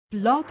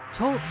Blog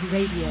Talk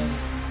Radio.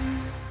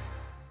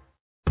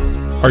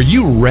 Are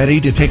you ready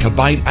to take a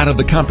bite out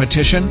of the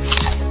competition?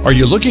 Are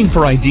you looking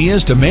for ideas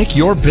to make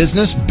your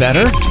business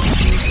better?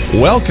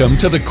 Welcome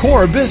to the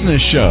Core Business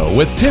Show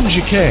with Tim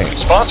Jacquet,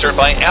 sponsored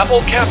by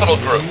Apple Capital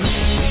Group.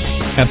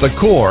 At the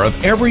core of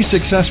every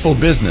successful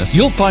business,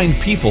 you'll find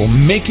people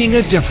making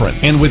a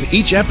difference. And with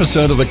each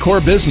episode of the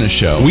Core Business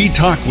Show, we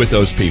talk with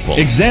those people,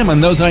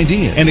 examine those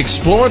ideas, and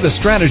explore the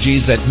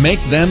strategies that make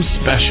them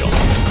special.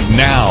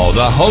 Now,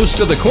 the host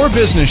of the Core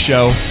Business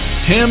Show,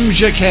 Tim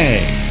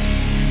Jacquet.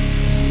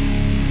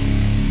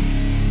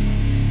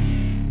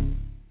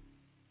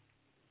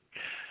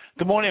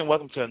 Good morning and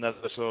welcome to another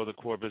episode of the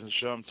Core Business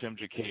Show. I'm Tim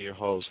Jacquet, your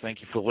host.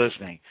 Thank you for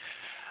listening.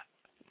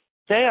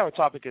 Today our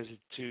topic is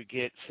to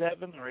get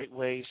 7 or 8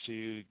 ways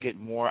to get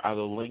more out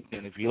of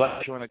LinkedIn. If you'd like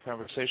to join the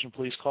conversation,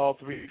 please call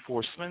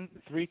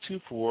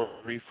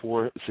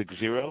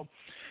 347-324-3460,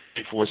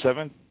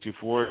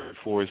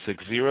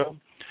 347-244-460,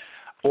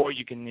 or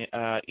you can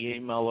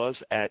email us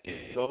at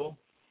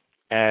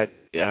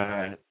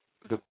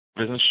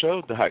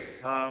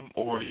info@thebusinessshow.com,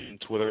 or you can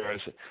Twitter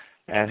us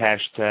at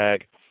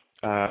hashtag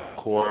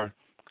Core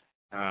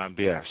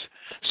BS.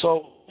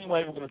 So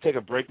anyway, we're going to take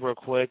a break real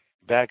quick.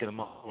 Back in a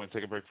moment, we're going to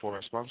take a break for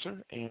our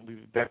sponsor, and we'll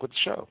be back with the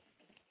show.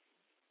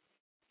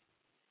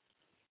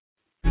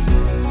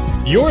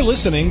 You're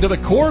listening to the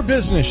Core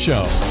Business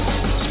Show,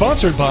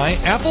 sponsored by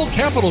Apple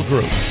Capital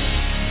Group.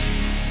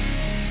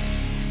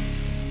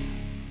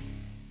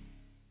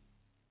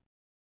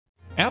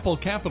 Apple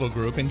Capital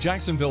Group in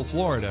Jacksonville,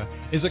 Florida,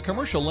 is a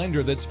commercial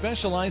lender that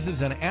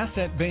specializes in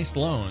asset-based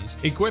loans,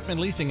 equipment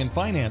leasing and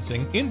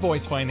financing,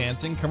 invoice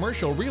financing,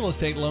 commercial real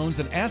estate loans,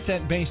 and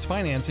asset-based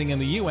financing in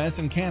the U.S.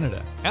 and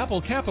Canada.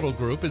 Apple Capital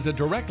Group is a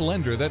direct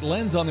lender that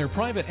lends on their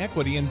private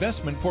equity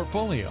investment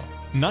portfolio.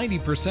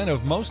 90%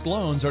 of most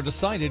loans are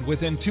decided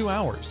within 2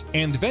 hours,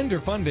 and vendor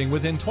funding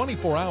within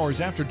 24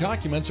 hours after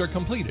documents are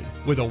completed,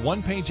 with a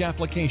one-page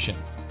application.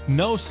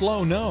 No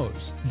slow no's,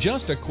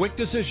 just a quick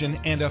decision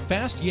and a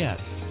fast yes.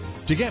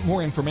 To get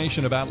more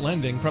information about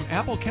lending from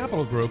Apple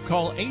Capital Group,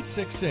 call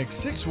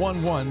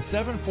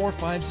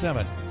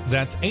 866-611-7457.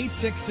 That's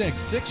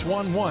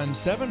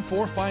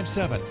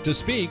 866-611-7457 to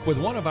speak with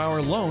one of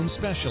our loan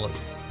specialists.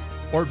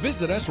 Or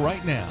visit us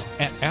right now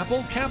at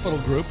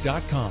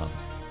applecapitalgroup.com.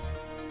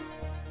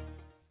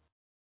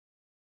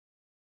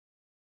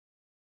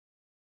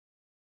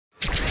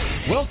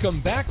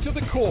 Welcome back to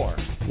the Core.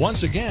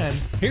 Once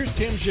again, here's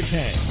Tim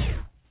Jacquet.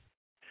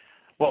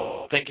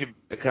 Well, thank you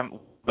for coming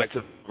back to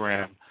the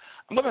program.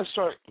 I'm going to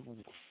start with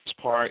this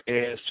part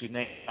is to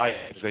name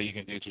items that you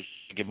can do to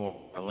get more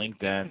on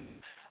LinkedIn.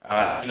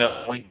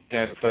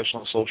 LinkedIn,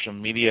 professional social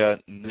media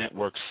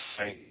network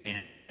site,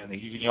 and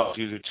you can also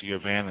use it to your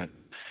advantage.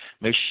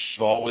 Make sure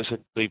you always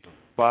hit the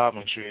profile.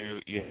 Make sure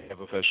you have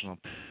a professional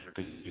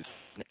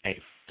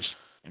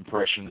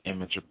impression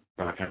image of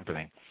our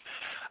company.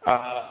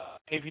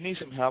 If you need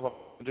some help,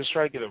 just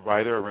try to get a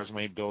writer, a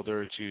resume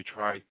builder to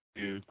try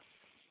to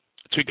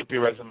tweak up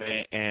your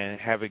resume and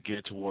have it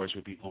geared towards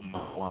what people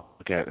might want to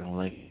look at in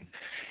LinkedIn.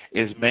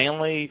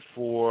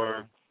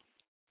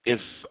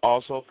 It's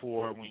also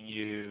for when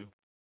you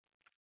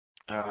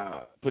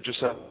put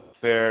yourself out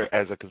there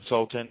as a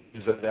consultant.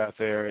 Is it out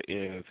there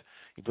if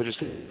you put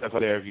yourself out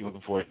there if you're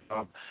looking for a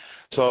job?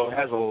 So it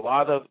has a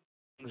lot of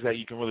things that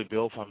you can really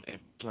build from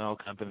personnel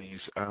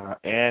companies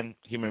and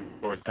human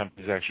resource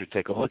companies actually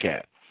take a look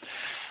at.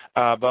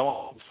 But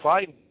on the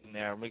slide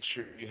now, make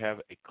sure you have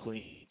a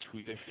clean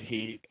Twitter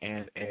feed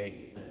and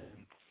a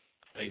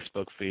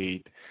Facebook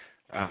feed.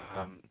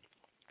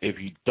 If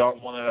you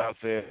don't want it out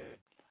there,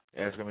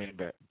 it's going to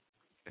be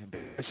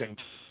embarrassing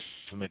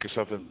to make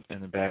yourself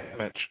in a bad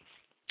image.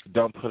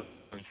 Don't put it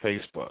on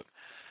Facebook.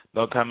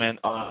 Don't comment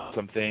on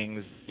some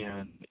things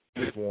in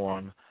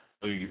form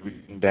or you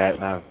bad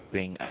not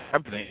being a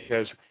company,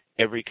 because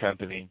every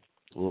company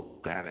will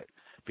look at it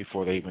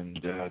before they even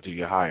do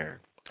your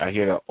hire. I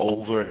hear that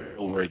over and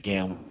over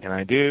again. What can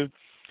I do?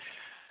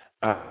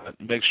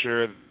 Make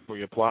sure before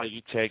you apply,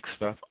 you take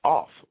stuff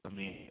off.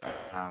 They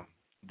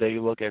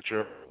look at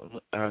your,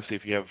 see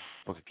if you have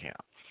a book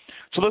account.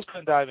 So let's go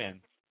and dive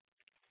in.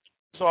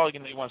 So all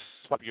you want to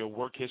swap your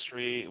work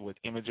history with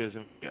images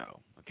and video,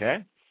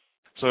 okay?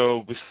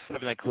 So besides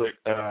having that clear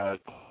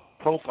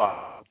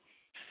profile,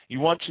 you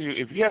want to,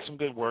 if you have some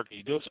good work,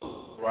 you do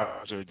some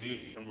writers or do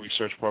some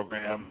research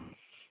program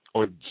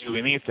or do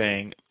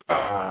anything,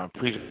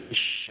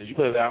 presentation, you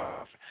put it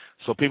out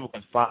so people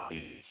can find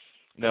you.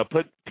 Now,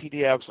 put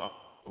PDFs on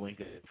the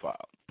LinkedIn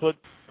file. Put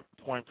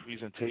point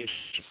presentations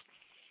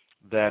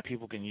that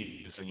people can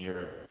use in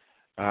your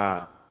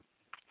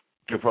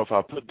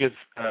profile. Put good,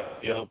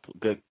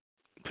 good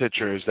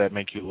pictures that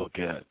make you look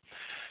good.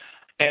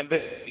 And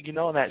then, in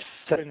that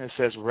setting that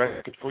says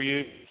record for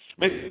you,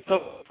 make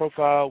a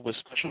profile with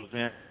special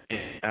event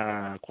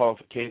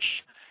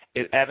qualification.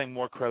 It's adding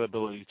more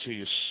credibility to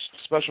your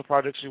special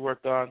projects you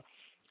worked on,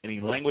 any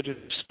languages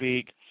you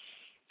speak,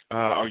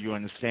 or you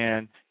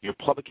understand, your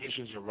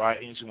publications, your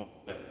writings,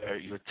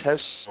 your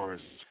test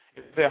scores.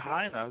 If they're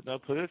high enough, they'll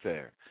put it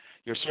there.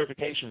 your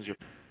certifications, your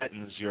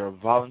patents, your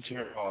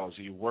volunteer laws,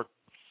 you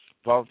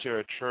volunteer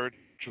at church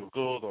or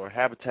school or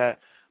Habitat,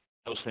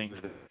 those things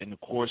in the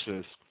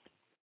courses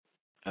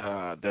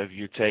that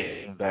you're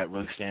taking that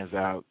really stands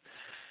out,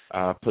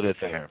 put it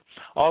there.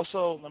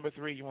 Also, number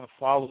 3, you want to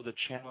follow the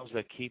channels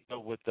that keep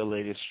up with the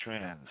latest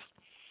trends.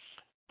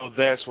 So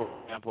that's, for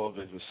example,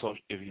 if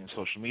you're in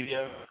social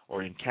media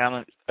or in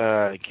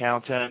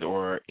accountant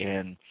or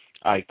in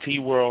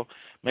IT world,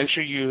 make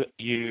sure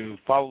you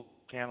follow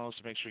channels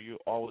to make sure you're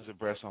always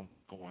abreast on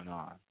what's going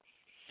on.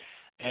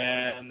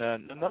 And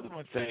another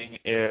one thing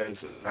is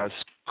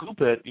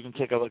Scoop.it. You can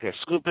take a look at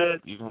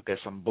Scoop.it. You can look at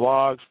some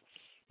blogs.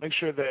 Make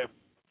sure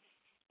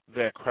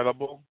they're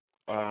credible,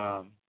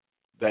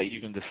 that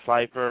you can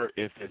decipher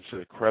if it's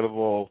a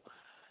credible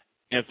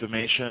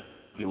information,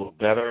 be a little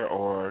better,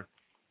 or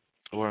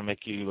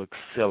make you look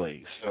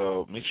silly.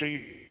 So make sure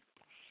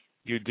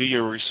you do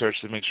your research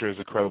to make sure it's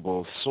a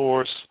credible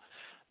source,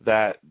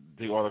 that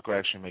the article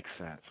actually makes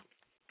sense.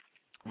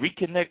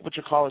 Reconnect with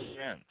your college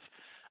friends.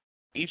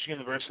 Each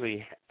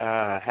university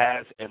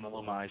has an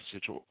alumni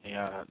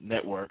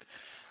network.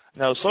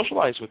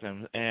 Socialize with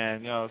them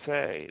and,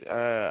 say,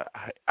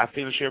 I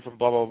finished here from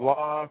blah, blah,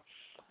 blah.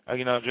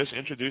 Just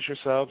introduce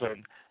yourself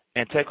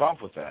and take off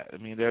with that. I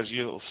mean, there's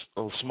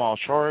a small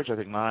charge. I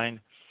think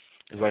mine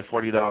is like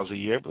 $40 a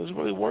year, but it's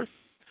really worth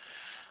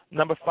it.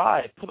 Number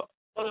 5, put it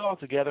all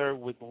together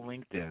with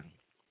LinkedIn.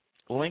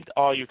 Link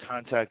all your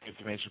contact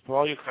information, put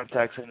all your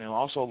contacts in, and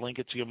also link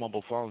it to your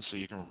mobile phone so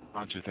you can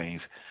run to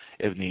things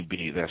if need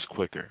be. That's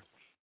quicker.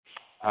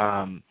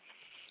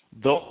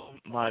 Though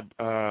my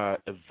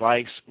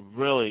advice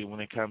really when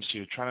it comes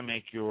to trying to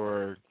make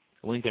your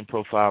LinkedIn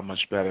profile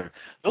much better,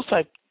 those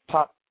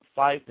top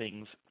 5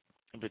 things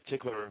in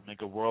particular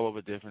make a world of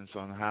a difference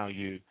on how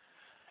you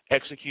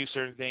execute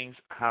certain things,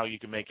 how you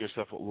can make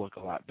yourself look a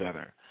lot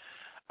better.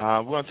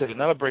 We're going to take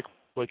another break.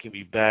 We can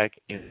be back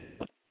in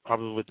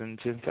probably within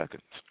 10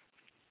 seconds.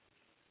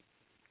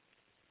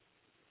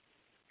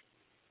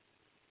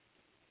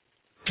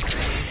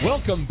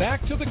 Welcome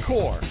back to The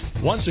Core.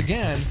 Once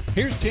again,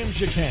 here's Tim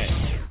Jacquet.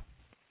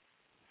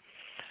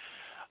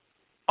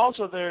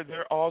 Also, there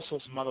are also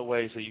some other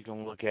ways that you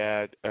can look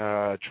at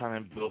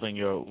trying to building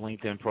your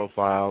LinkedIn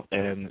profile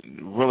and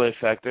really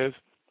effective.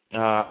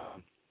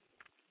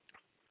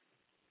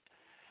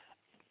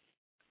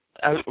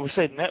 I would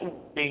say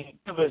networking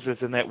is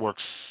a network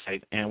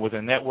site, and with the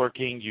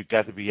networking, you've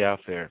got to be out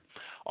there.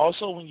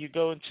 Also, when you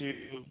go into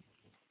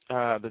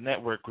the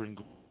networking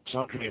group,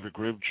 some kind of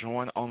group,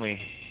 join only a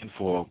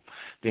handful.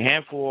 The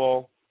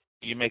handful,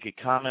 you make a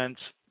comment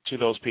to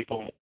those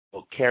people,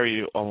 will carry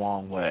you a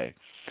long way.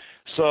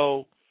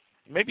 So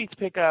maybe to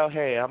pick out,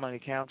 hey, I'm an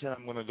accountant,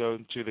 I'm going to go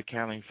into the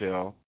accounting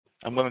field.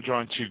 I'm going to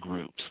join 2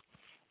 groups,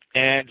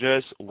 and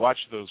just watch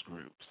those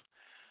groups.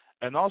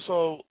 And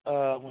also,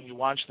 when you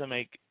watch them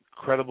make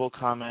credible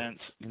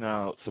comments,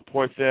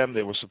 support them,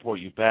 they will support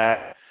you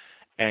back.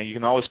 And you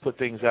can always put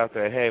things out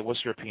there, hey,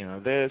 what's your opinion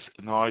on this?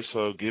 And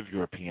also give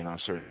your opinion on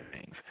certain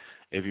things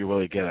if you're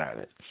really good at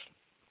it.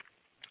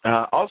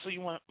 Also,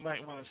 you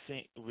might want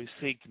to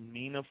seek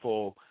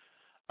meaningful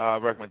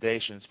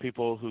recommendations,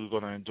 people who are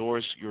going to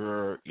endorse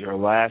your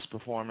last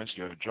performance,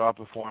 your job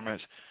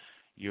performance,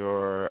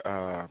 your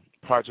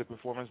project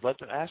performance.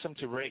 Ask them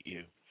to rate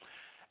you.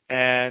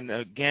 And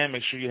again,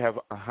 make sure you have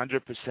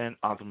 100%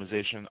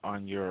 optimization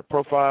on your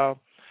profile.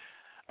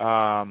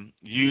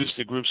 Use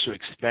the groups to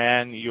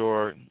expand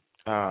your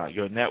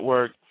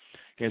network.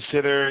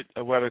 Consider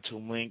whether to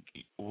link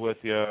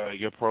with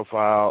your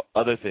profile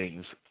other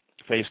things,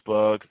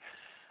 Facebook,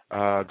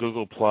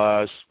 Google+.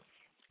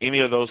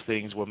 Any of those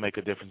things will make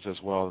a difference as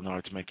well in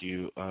order to make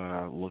you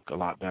look a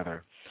lot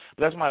better.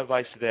 But that's my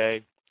advice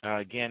today.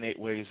 Again, 8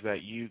 ways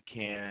that you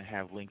can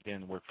have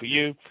LinkedIn work for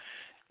you.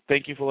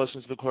 Thank you for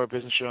listening to the Core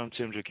Business Show. I'm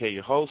Tim Jacquet,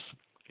 your host.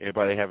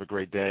 Everybody have a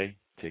great day.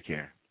 Take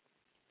care.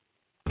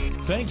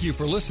 Thank you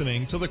for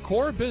listening to the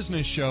Core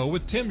Business Show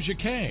with Tim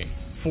Jacquet.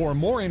 For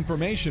more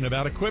information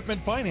about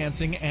equipment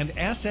financing and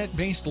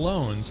asset-based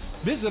loans,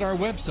 visit our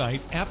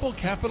website,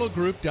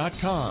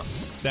 applecapitalgroup.com.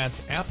 That's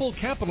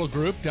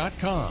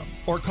applecapitalgroup.com.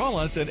 Or call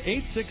us at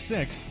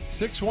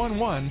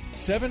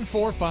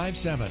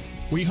 866-611-7457.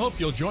 We hope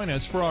you'll join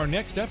us for our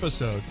next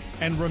episode.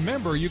 And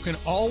remember, you can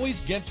always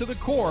get to the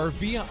Core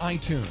via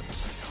iTunes.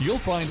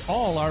 You'll find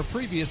all our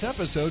previous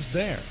episodes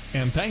there.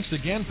 And thanks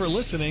again for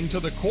listening to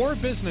the Core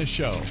Business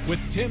Show with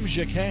Tim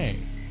Jacquet.